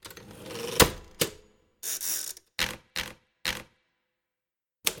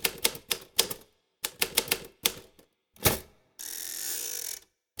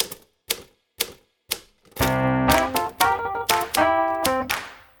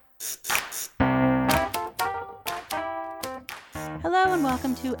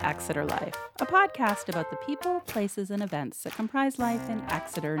welcome to Exeter Life, a podcast about the people, places, and events that comprise life in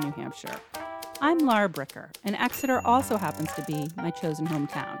Exeter, New Hampshire. I'm Laura Bricker, and Exeter also happens to be my chosen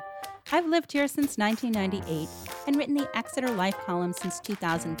hometown. I've lived here since 1998 and written the Exeter Life column since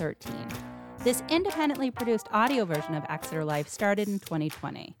 2013. This independently produced audio version of Exeter Life started in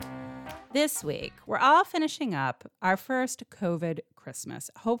 2020. This week, we're all finishing up our first COVID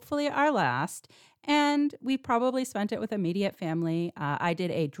Christmas, hopefully our last, and we probably spent it with immediate family. I did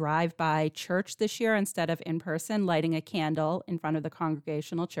a drive-by church this year instead of in person, lighting a candle in front of the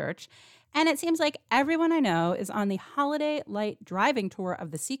Congregational Church. And it seems like everyone I know is on the holiday light driving tour of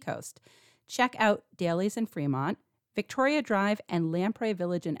the Seacoast. Check out Daly's in Fremont, Victoria Drive, and Lamprey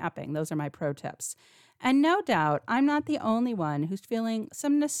Village in Epping. Those are my pro tips. And no doubt, I'm not the only one who's feeling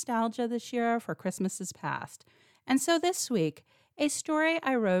some nostalgia this year for Christmases past. And so this week, a story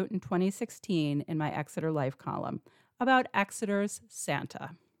I wrote in 2016 in my Exeter Life column about Exeter's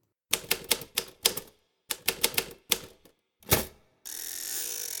Santa.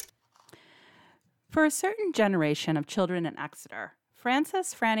 For a certain generation of children in Exeter,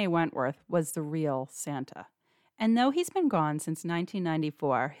 Francis Franny Wentworth was the real Santa. And though he's been gone since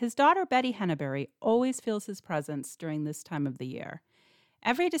 1994, his daughter Betty Henneberry always feels his presence during this time of the year.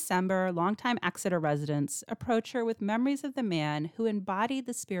 Every December, longtime Exeter residents approach her with memories of the man who embodied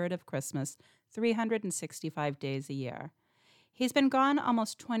the spirit of Christmas 365 days a year. He's been gone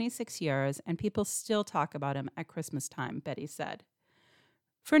almost 26 years, and people still talk about him at Christmas time, Betty said.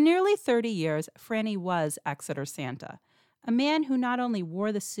 For nearly 30 years, Franny was Exeter Santa, a man who not only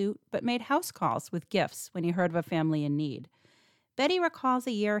wore the suit, but made house calls with gifts when he heard of a family in need. Betty recalls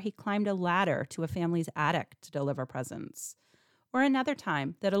a year he climbed a ladder to a family's attic to deliver presents. Or another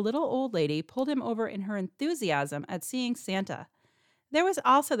time that a little old lady pulled him over in her enthusiasm at seeing Santa. There was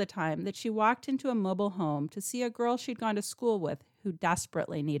also the time that she walked into a mobile home to see a girl she'd gone to school with who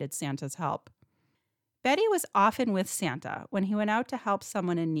desperately needed Santa's help. Betty was often with Santa when he went out to help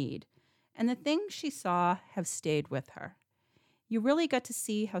someone in need, and the things she saw have stayed with her. You really got to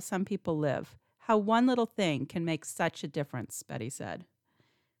see how some people live, how one little thing can make such a difference, Betty said.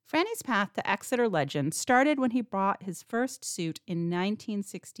 Franny's path to Exeter legend started when he bought his first suit in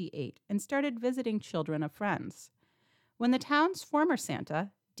 1968 and started visiting children of friends. When the town's former Santa,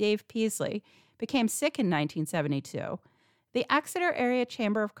 Dave Peasley, became sick in 1972, the Exeter Area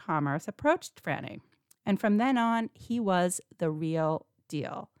Chamber of Commerce approached Franny, and from then on, he was the real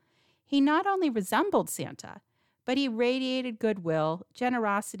deal. He not only resembled Santa, but he radiated goodwill,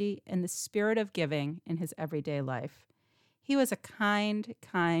 generosity, and the spirit of giving in his everyday life. He was a kind,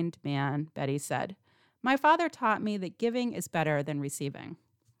 kind man, Betty said. My father taught me that giving is better than receiving.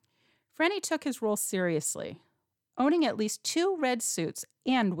 Franny took his role seriously, owning at least 2 red suits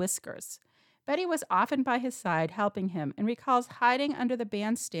and whiskers. Betty was often by his side helping him and recalls hiding under the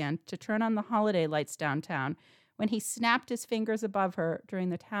bandstand to turn on the holiday lights downtown when he snapped his fingers above her during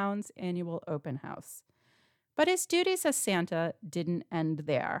the town's annual open house. But his duties as Santa didn't end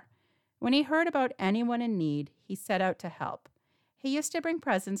there. When he heard about anyone in need, he set out to help. He used to bring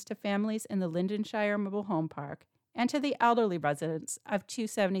presents to families in the Lindenshire Mobile Home Park and to the elderly residents of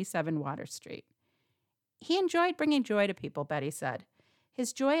 277 Water Street. He enjoyed bringing joy to people, Betty said.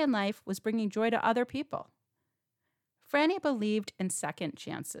 His joy in life was bringing joy to other people. Franny believed in second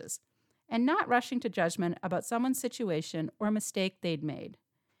chances and not rushing to judgment about someone's situation or mistake they'd made.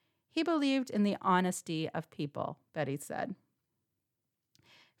 He believed in the honesty of people, Betty said.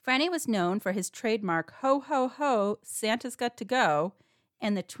 Franny was known for his trademark ho, ho, ho, Santa's got to go,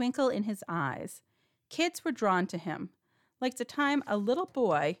 and the twinkle in his eyes. Kids were drawn to him, like the time a little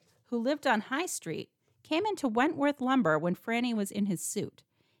boy who lived on High Street came into Wentworth Lumber when Franny was in his suit.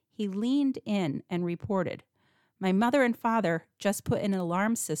 He leaned in and reported, My mother and father just put in an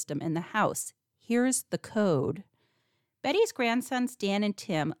alarm system in the house. Here's the code. Betty's grandsons, Dan and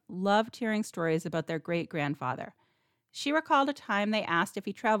Tim, loved hearing stories about their great-grandfather. She recalled a time they asked if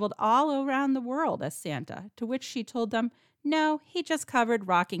he traveled all around the world as Santa, to which she told them, no, he just covered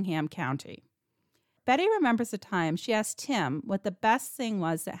Rockingham County. Betty remembers a time she asked Tim what the best thing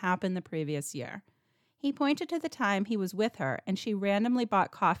was that happened the previous year. He pointed to the time he was with her and she randomly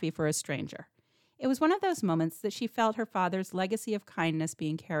bought coffee for a stranger. It was one of those moments that she felt her father's legacy of kindness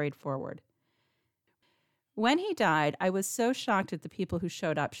being carried forward. When he died, I was so shocked at the people who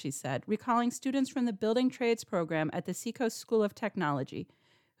showed up, she said, recalling students from the Building Trades program at the Seacoast School of Technology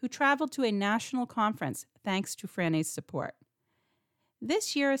who traveled to a national conference thanks to Franny's support.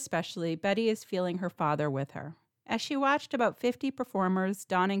 This year especially, Betty is feeling her father with her. As she watched about 50 performers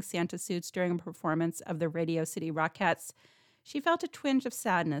donning Santa suits during a performance of the Radio City Rockettes, she felt a twinge of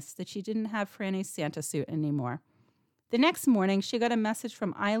sadness that she didn't have Franny's Santa suit anymore. The next morning, she got a message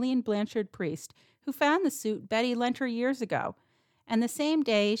from Eileen Blanchard Priest, who found the suit Betty lent her years ago. And the same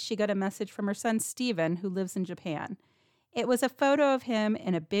day, she got a message from her son Stephen, who lives in Japan. It was a photo of him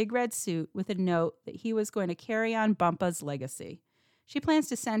in a big red suit with a note that he was going to carry on Bumpa's legacy. She plans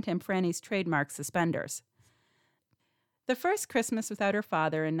to send him Franny's trademark suspenders. The first Christmas without her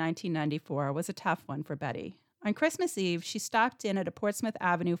father in 1994 was a tough one for Betty. On Christmas Eve, she stopped in at a Portsmouth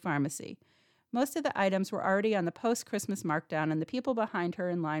Avenue pharmacy. Most of the items were already on the post-Christmas markdown, and the people behind her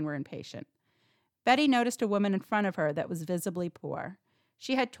in line were impatient. Betty noticed a woman in front of her that was visibly poor.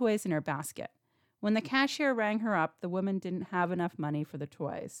 She had toys in her basket. When the cashier rang her up, the woman didn't have enough money for the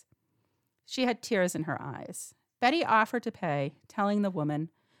toys. She had tears in her eyes. Betty offered to pay, telling the woman,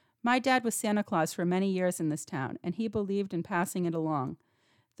 "My dad was Santa Claus for many years in this town, and he believed in passing it along."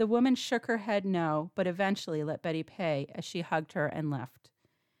 The woman shook her head no, but eventually let Betty pay as she hugged her and left.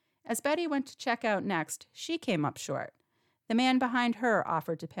 As Betty went to check out next, she came up short. The man behind her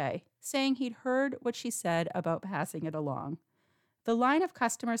offered to pay, saying he'd heard what she said about passing it along. The line of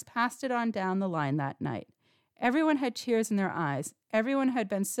customers passed it on down the line that night. Everyone had tears in their eyes. Everyone who had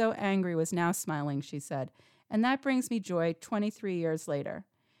been so angry was now smiling, she said, and that brings me joy 23 years later.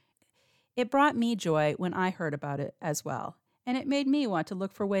 It brought me joy when I heard about it as well, and it made me want to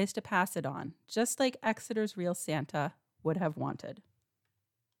look for ways to pass it on, just like Exeter's real Santa would have wanted.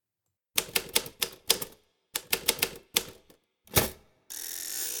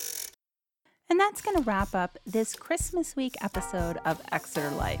 And that's going to wrap up this Christmas week episode of Exeter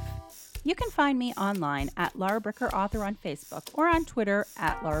Life. You can find me online at Laura Bricker Author on Facebook or on Twitter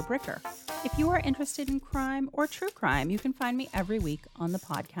at Laura Bricker. If you are interested in crime or true crime, you can find me every week on the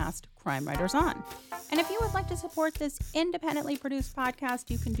podcast Crime Writers On. And if you would like to support this independently produced podcast,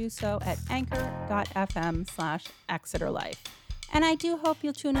 you can do so at anchor.fm/ExeterLife. And I do hope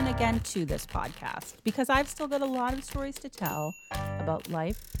you'll tune in again to this podcast because I've still got a lot of stories to tell about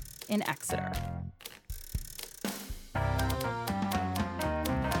life in Exeter.